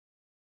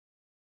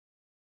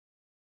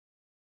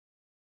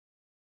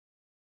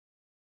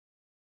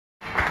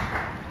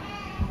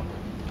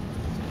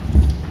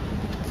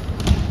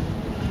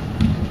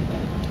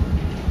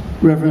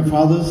Reverend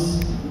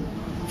Fathers,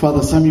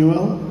 Father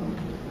Samuel,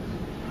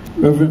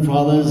 Reverend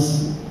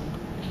Fathers,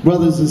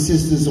 brothers and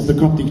sisters of the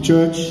Coptic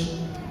Church,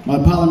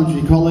 my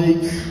parliamentary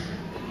colleagues,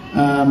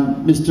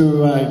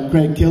 Mr.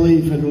 Craig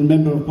Kelly, Federal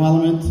Member of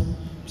Parliament,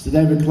 Mr.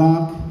 David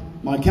Clark,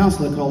 my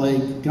councillor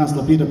colleague,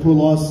 Councillor Peter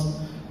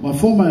Poulos, my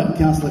former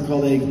councillor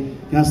colleague,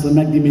 Councillor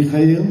Magdi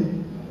Mikhail,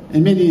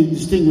 and many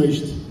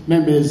distinguished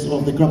members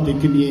of the Coptic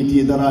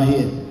community that are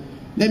here.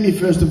 Let me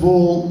first of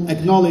all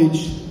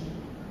acknowledge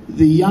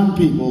the young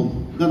people,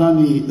 not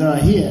only that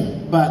are here,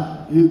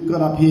 but who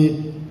got up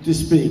here to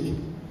speak.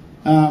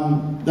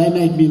 They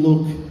make me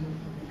look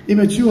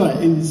immature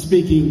in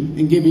speaking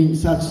and giving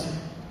such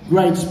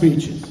great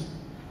speeches.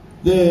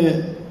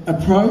 Their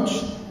approach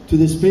to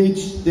the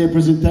speech, their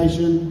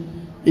presentation,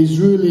 is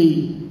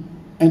really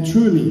and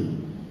truly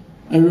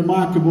a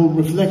remarkable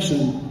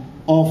reflection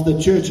of the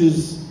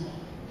Church's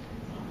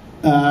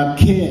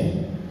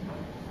care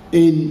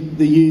in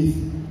the youth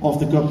of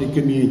the Coptic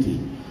community.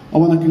 I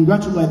want to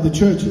congratulate the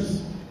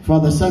churches,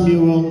 Father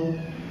Samuel,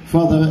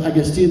 Father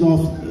Agostino,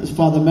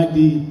 Father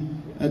Magdi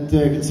at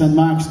St.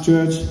 Mark's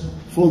Church,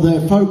 for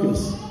their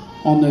focus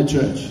on their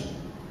church,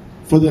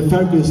 for their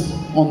focus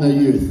on their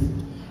youth.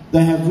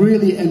 They have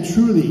really and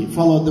truly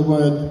followed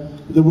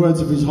the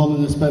words of His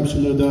Holiness Pope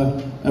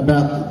Shenouda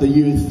about the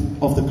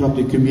youth of the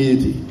Coptic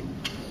community.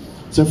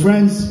 So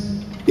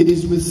friends, it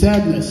is with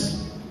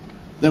sadness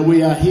that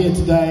we are here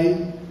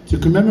today to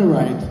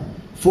commemorate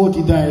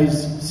 40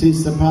 days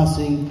since the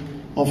passing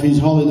of His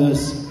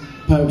Holiness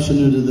Pope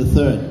Shenouda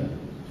III.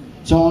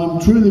 So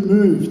I'm truly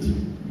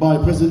moved by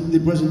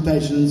the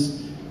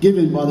presentations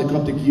given by the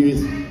Coptic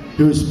youth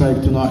who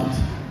spoke tonight.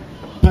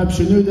 Pope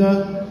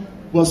Shenouda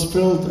was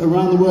felt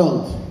around the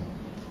world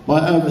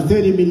by over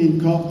 30 million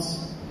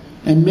Copts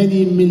and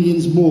many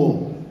millions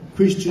more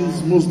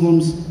Christians,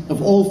 Muslims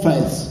of all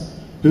faiths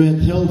who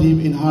had held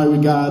him in high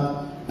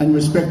regard and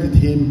respected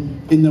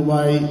him in the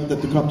way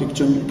that the Coptic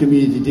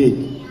community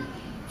did.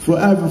 For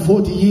over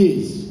 40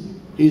 years,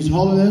 His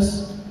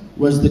Holiness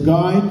was the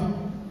guide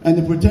and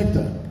the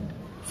protector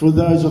for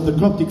those of the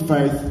Coptic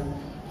faith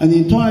and the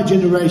entire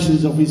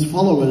generations of his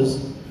followers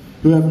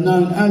who have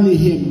known only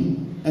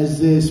him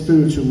as their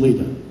spiritual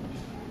leader.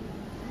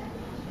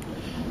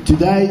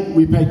 Today,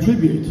 we pay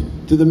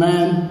tribute to the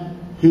man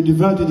who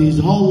devoted his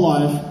whole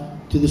life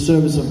to the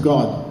service of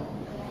God.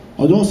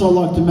 I'd also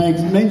like to make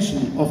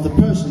mention of the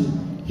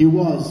person he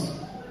was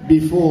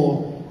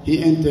before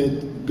he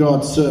entered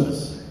God's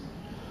service.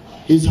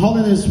 His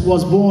Holiness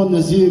was born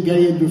Nazir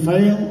Gayed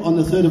Rufail on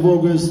the 3rd of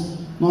August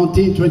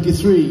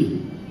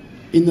 1923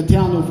 in the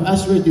town of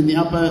Aswad in the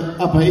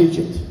Upper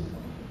Egypt.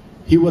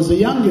 He was the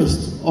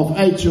youngest of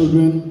 8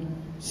 children,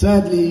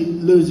 sadly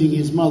losing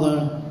his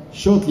mother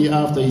shortly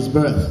after his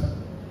birth.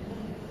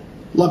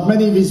 Like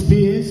many of his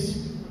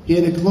peers, he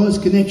had a close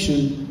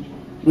connection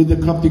with the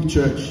Coptic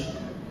Church,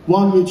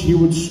 one which he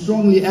would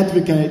strongly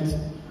advocate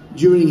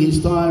during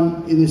his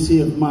time in the See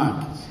of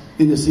Mark.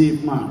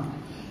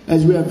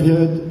 As we have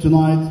heard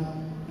tonight,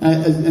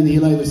 and he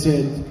later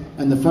said,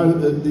 and the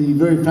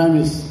very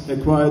famous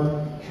quote,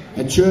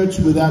 "A church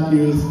without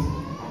youth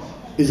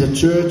is a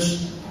church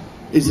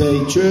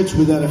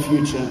without a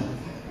future,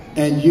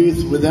 and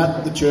youth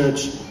without the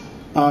church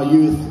are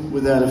youth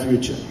without a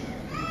future."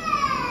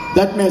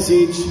 That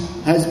message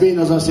has been,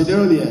 as I said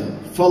earlier,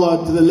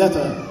 followed to the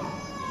letter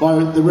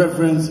by the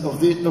reference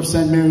of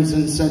St. Mary's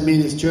and St.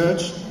 Mina's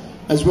Church,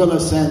 as well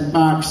as St.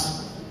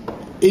 Mark's,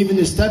 even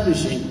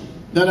establishing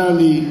not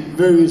only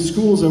various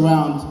schools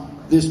around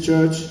this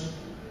church,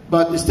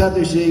 but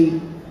establishing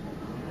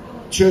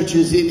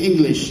churches in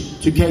English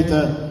to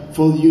cater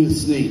for the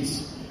youth's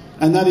needs.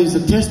 And that is a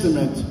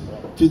testament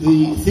to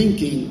the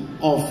thinking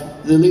of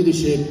the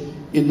leadership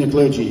in the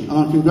clergy. And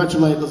I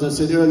congratulate, as I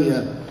said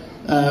earlier,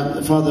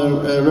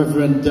 Father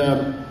Reverend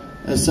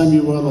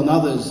Samuel and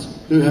others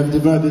who have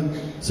devoted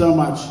so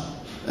much,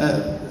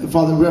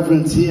 Father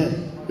Reverends here,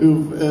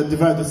 who've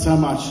devoted so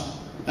much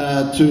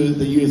to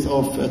the youth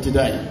of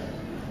today.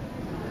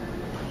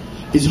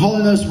 His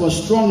Holiness was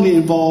strongly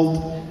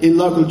involved in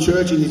local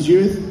church in his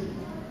youth,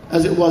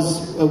 as it was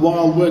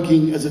while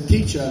working as a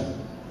teacher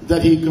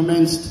that he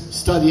commenced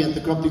study at the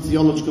Coptic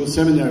Theological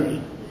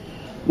Seminary.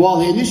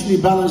 While he initially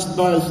balanced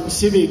both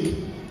civic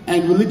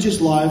and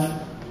religious life,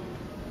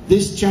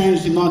 this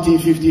changed in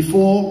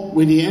 1954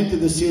 when he entered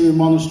the Syrian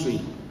monastery.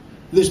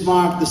 This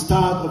marked the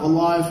start of a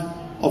life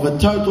of a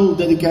total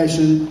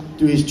dedication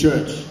to his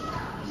church.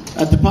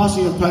 At the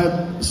passing of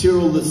Pope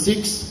Cyril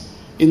VI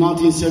in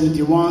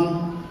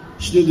 1971,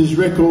 Shenouda's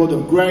record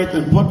of great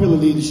and popular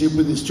leadership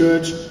with his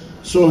church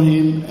saw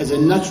him as a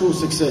natural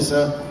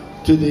successor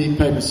to the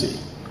papacy.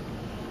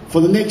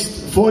 For the next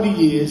 40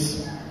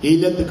 years, he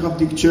led the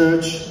Coptic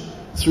Church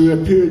through a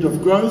period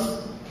of growth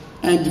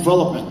and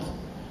development,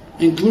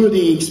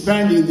 including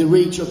expanding the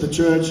reach of the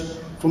church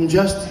from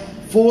just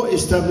four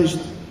established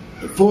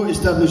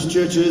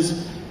churches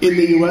in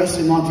the US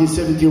in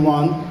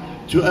 1971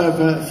 to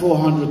over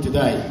 400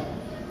 today.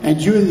 And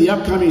during the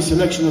upcoming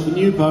selection of a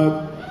new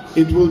Pope,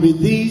 it will be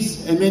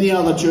these and many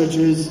other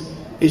churches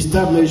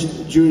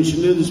established during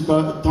Shenouda's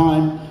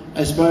time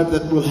as Pope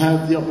that will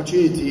have the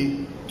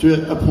opportunity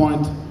to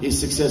appoint his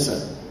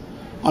successor.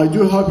 I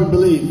do hope and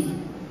believe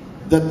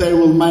that they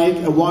will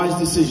make a wise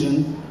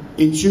decision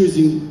in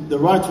choosing the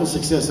rightful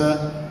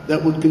successor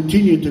that would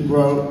continue to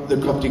grow the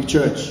Coptic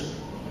Church.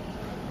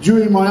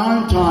 During my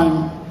own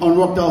time on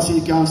Rockdale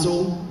City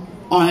Council,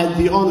 I had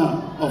the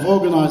honour of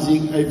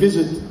organising a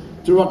visit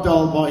to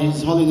Rockdale by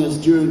His Holiness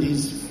during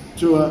his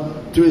tour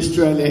to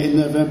Australia in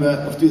November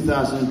of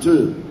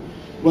 2002.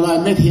 When I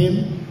met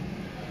him,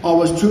 I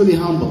was truly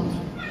humbled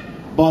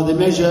by the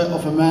measure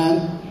of a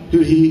man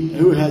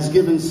who has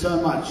given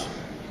so much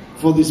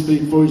for his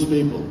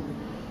people.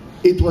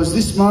 It was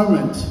this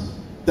moment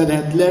that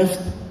had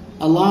left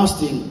a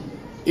lasting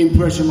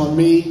impression on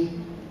me,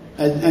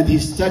 and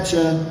his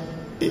stature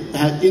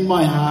in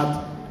my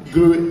heart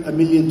grew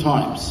 1,000,000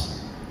 times.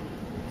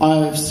 I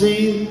have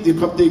seen the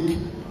Coptic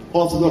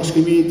Orthodox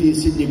community in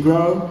Sydney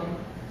grow,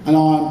 and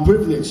I am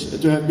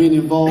privileged to have been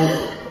involved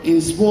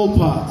in small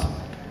part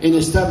in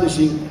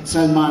establishing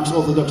St. Mark's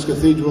Orthodox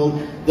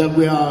Cathedral that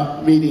we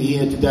are meeting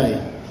here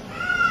today.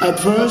 At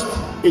first,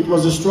 it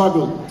was a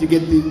struggle to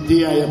get the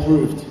DA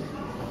approved,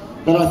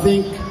 but I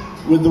think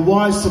with the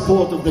wise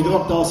support of the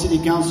Rockdale City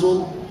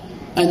Council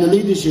and the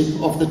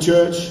leadership of the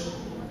church,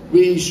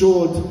 we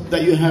ensured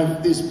that you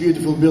have this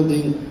beautiful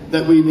building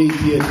that we meet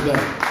here today.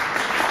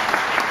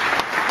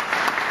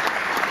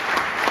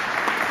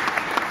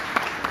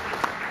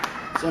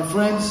 So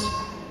friends,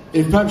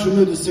 if Pope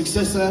Shenouda's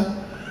successor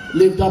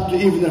lived up to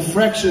even a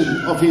fraction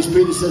of his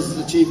predecessor's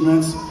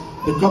achievements,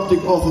 the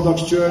Coptic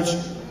Orthodox Church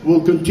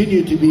will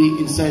continue to be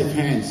in safe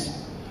hands.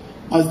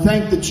 I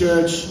thank the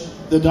Church,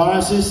 the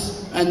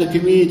diocese and the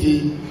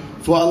community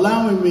for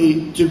allowing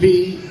me to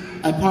be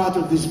a part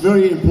of this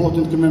very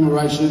important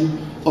commemoration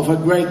of a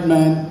great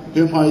man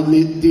whom I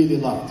dearly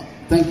loved.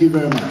 Thank you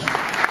very much.